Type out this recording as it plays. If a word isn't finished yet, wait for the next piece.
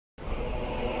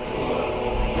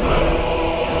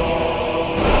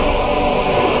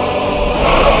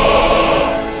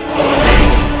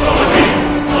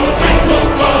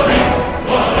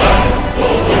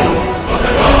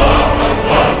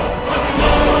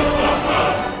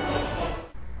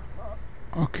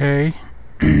Okay.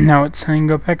 Now it's saying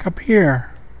go back up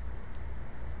here.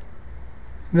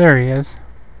 There he is.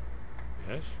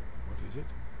 Yes? What is it?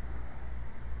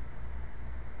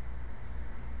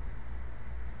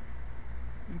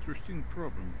 Interesting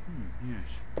problem.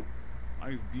 Yes.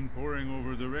 I've been poring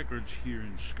over the records here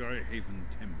in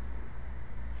Skyhaven Temple.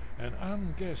 An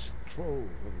unguessed trove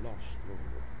of lost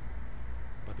lore.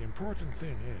 But the important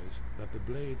thing is that the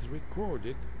blades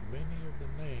recorded many of the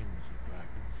names of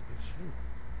dragons they slew.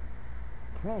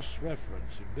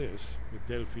 Cross-referencing this with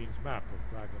Delphine's map of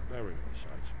dragon burial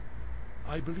sites,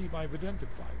 I believe I've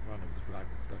identified one of the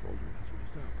dragons that Aldrin has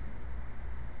raised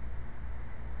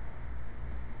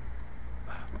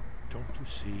up. Don't you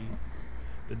see?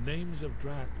 The names of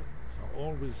dragons are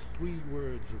always 3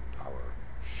 words of power,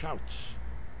 shouts.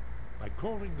 By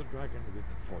calling the dragon with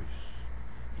a voice,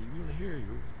 he will hear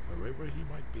you wherever he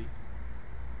might be.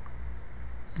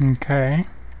 Okay.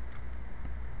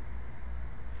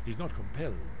 He's not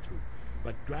compelled to,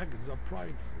 but dragons are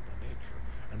prideful by nature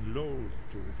and loath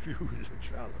to refuse a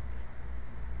challenge.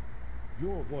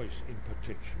 Your voice in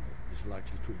particular is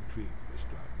likely to intrigue this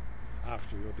dragon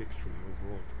after your victory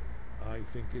over Aldrin. I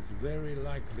think it's very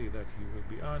likely that he will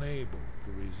be unable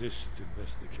to resist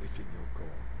investigating your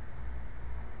call.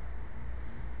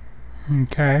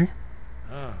 Okay.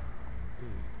 Ah,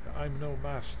 indeed. I'm no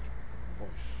master of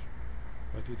voice,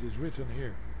 but it is written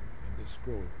here in this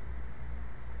scroll.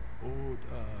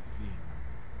 Oda Vin,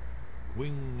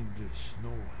 winged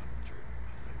snow hunter,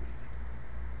 as I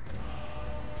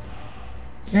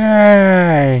read it.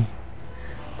 Yay!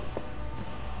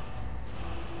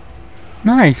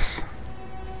 Nice.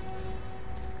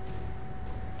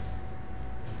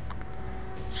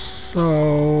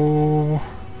 So,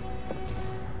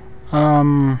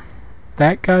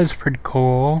 that guy's pretty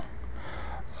cool.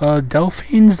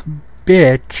 Delphine's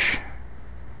bitch.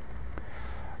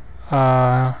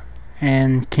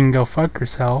 And can go fuck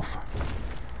herself.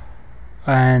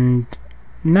 And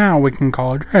now we can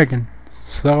call a dragon.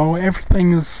 So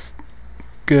everything is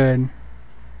good.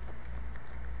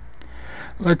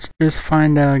 Let's just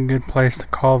find a good place to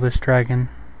call this dragon.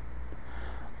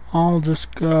 I'll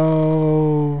just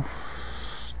go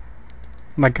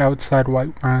like outside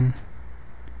Whiterun.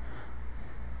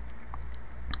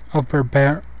 Over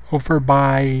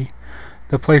by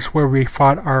the place where we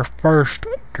fought our first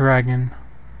dragon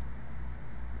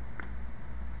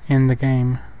in the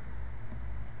game.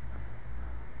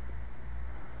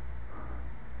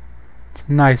 It's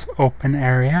a nice open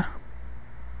area.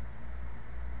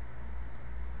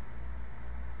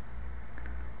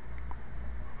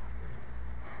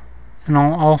 And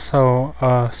I'll also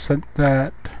set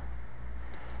that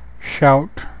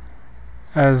shout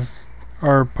as,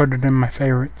 or put it in my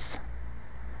favorites.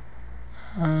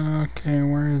 Okay,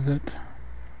 where is it?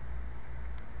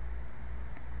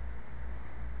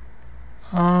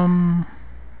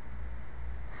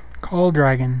 Call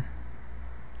dragon.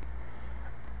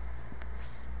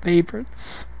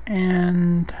 Favorites.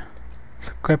 And let's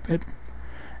equip it.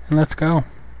 And let's go.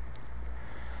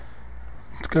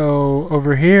 Let's go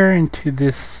over here into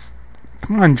this.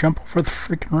 Come on, jump over the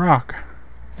freaking rock.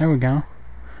 There we go.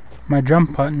 My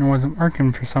jump button wasn't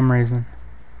working for some reason.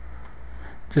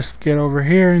 Just get over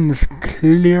here in this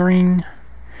clearing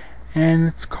and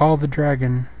let's call the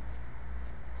dragon.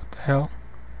 What the hell?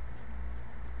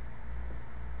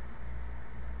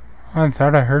 I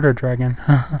thought I heard a dragon.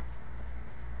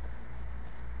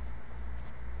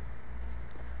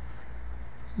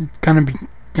 It's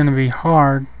gonna be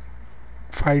hard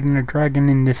fighting a dragon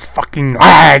in this fucking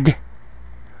lag.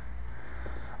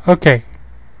 Okay,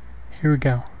 here we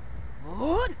go.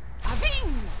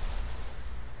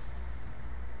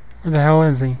 Where the hell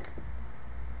is he?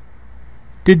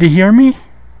 Did he hear me?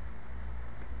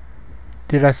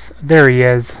 There he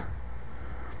is.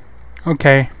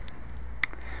 Okay.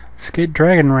 Let's get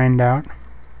Dragon Rand out.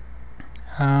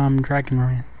 Dragon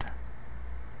Rand.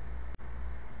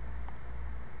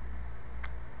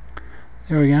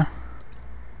 There we go.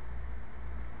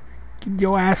 Get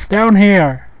your ass down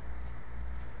here.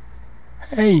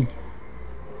 Hey.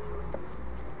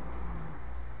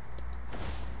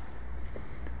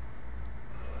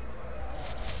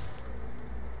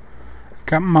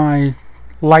 Got my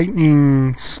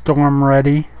lightning storm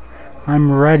ready.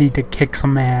 I'm ready to kick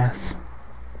some ass.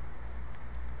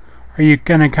 Are you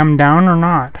gonna come down or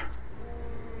not?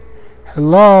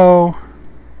 Hello?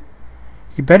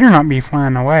 You better not be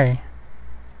flying away.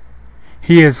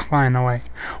 He is flying away.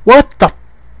 What the f—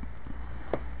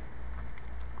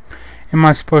 Am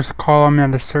I supposed to call him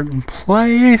at a certain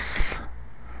place?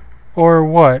 Or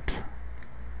what?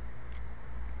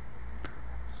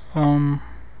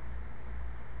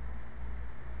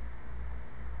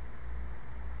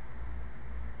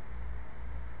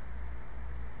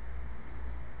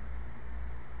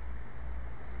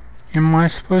 Am I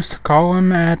supposed to call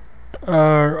him at,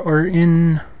 or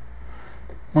in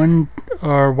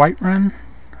Whiterun?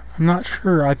 I'm not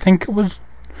sure. I think it was,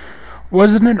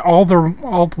 wasn't it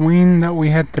Alduin that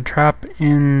we had the trap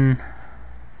in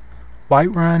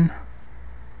Whiterun?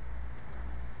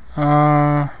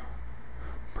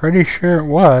 Pretty sure it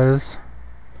was.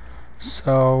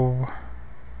 So,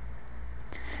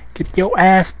 get your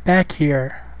ass back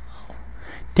here.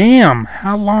 Damn,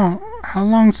 how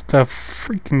long's the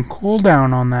freaking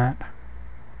cooldown on that?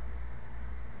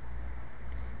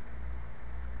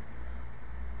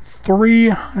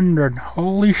 300,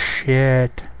 holy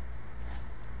shit.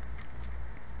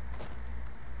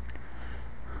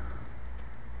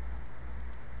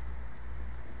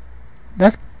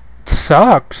 That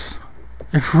sucks.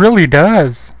 It really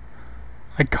does.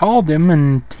 I called him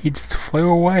and he just flew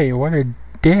away. What a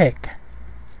dick.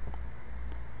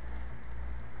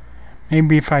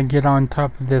 Maybe if I get on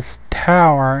top of this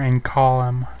tower and call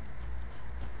him.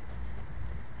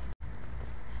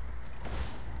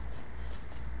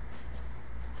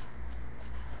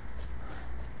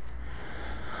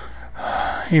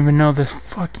 Even though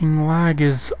this fucking lag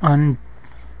is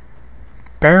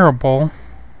unbearable.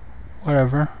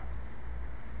 Whatever.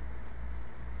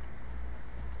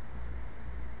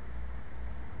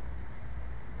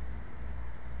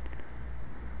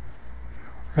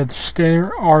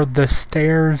 Are the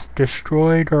stairs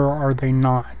destroyed or are they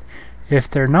not? If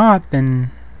they're not, then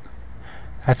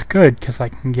that's good because I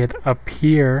can get up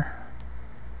here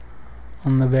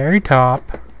on the very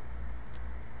top.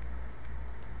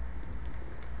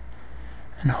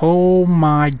 And oh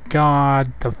my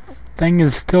god, the thing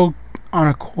is still on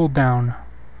a cooldown.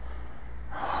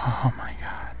 Oh my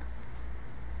god.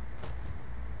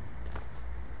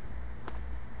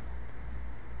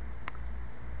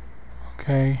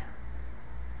 Okay.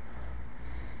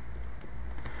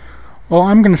 Well,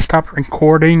 I'm gonna stop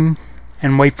recording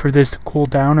and wait for this to cool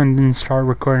down and then start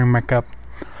recording back up.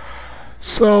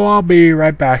 So I'll be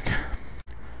right back.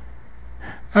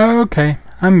 Okay,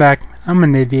 I'm back. I'm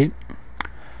an idiot.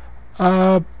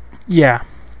 Yeah.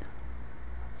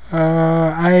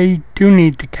 I do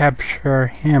need to capture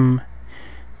him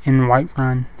in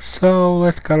Whiterun. So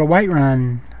let's go to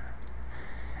Whiterun.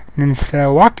 And instead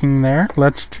of walking there,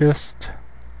 let's just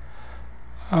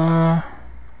go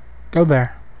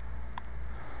there.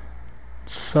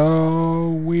 So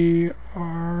we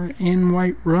are in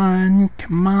Whiterun.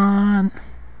 Come on.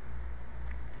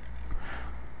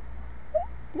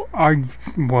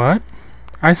 What?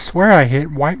 I swear I hit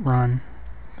Whiterun.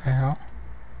 What the hell?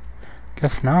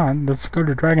 Guess not. Let's go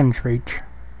to Dragon's Reach.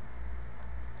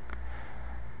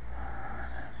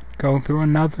 Go through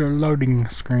another loading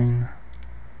screen.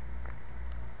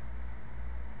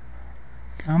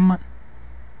 Come on.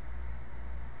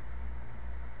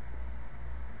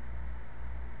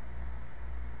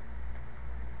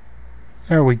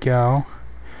 There we go.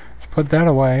 Let's put that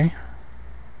away.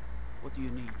 What do you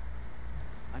need?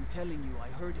 I'm telling you, I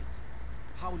heard it.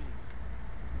 Howling.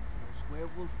 Those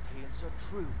werewolf tales are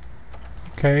true.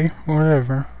 Okay,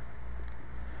 whatever.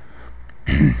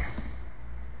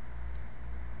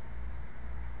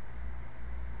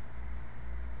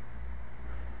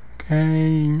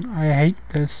 Okay, I hate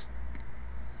this.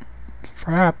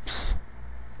 Fraps.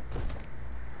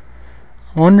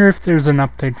 I wonder if there's an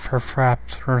update for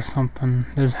Fraps or something.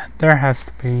 There has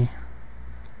to be.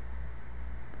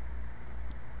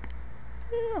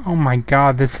 Oh my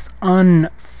god, this is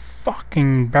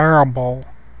unfucking bearable.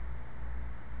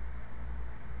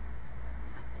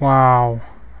 Wow.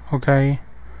 Okay.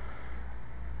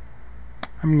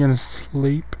 I'm gonna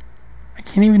sleep. I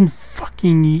can't even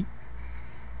fucking eat.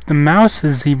 The mouse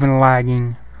is even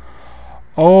lagging.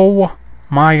 Oh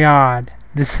my god.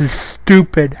 This is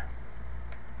stupid.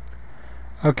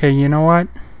 Okay, you know what?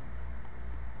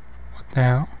 What the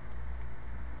hell?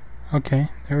 Okay,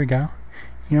 there we go.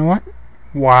 You know what?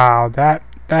 Wow, that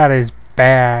is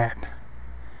bad.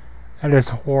 That is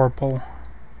horrible.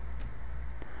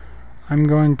 I'm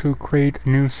going to create a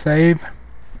new save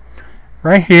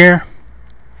right here.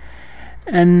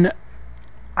 And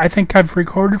I think I've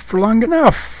recorded for long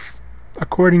enough,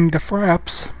 according to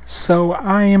Fraps. So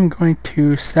I am going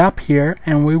to stop here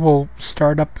and we will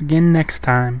start up again next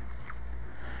time.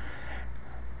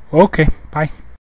 Okay, bye.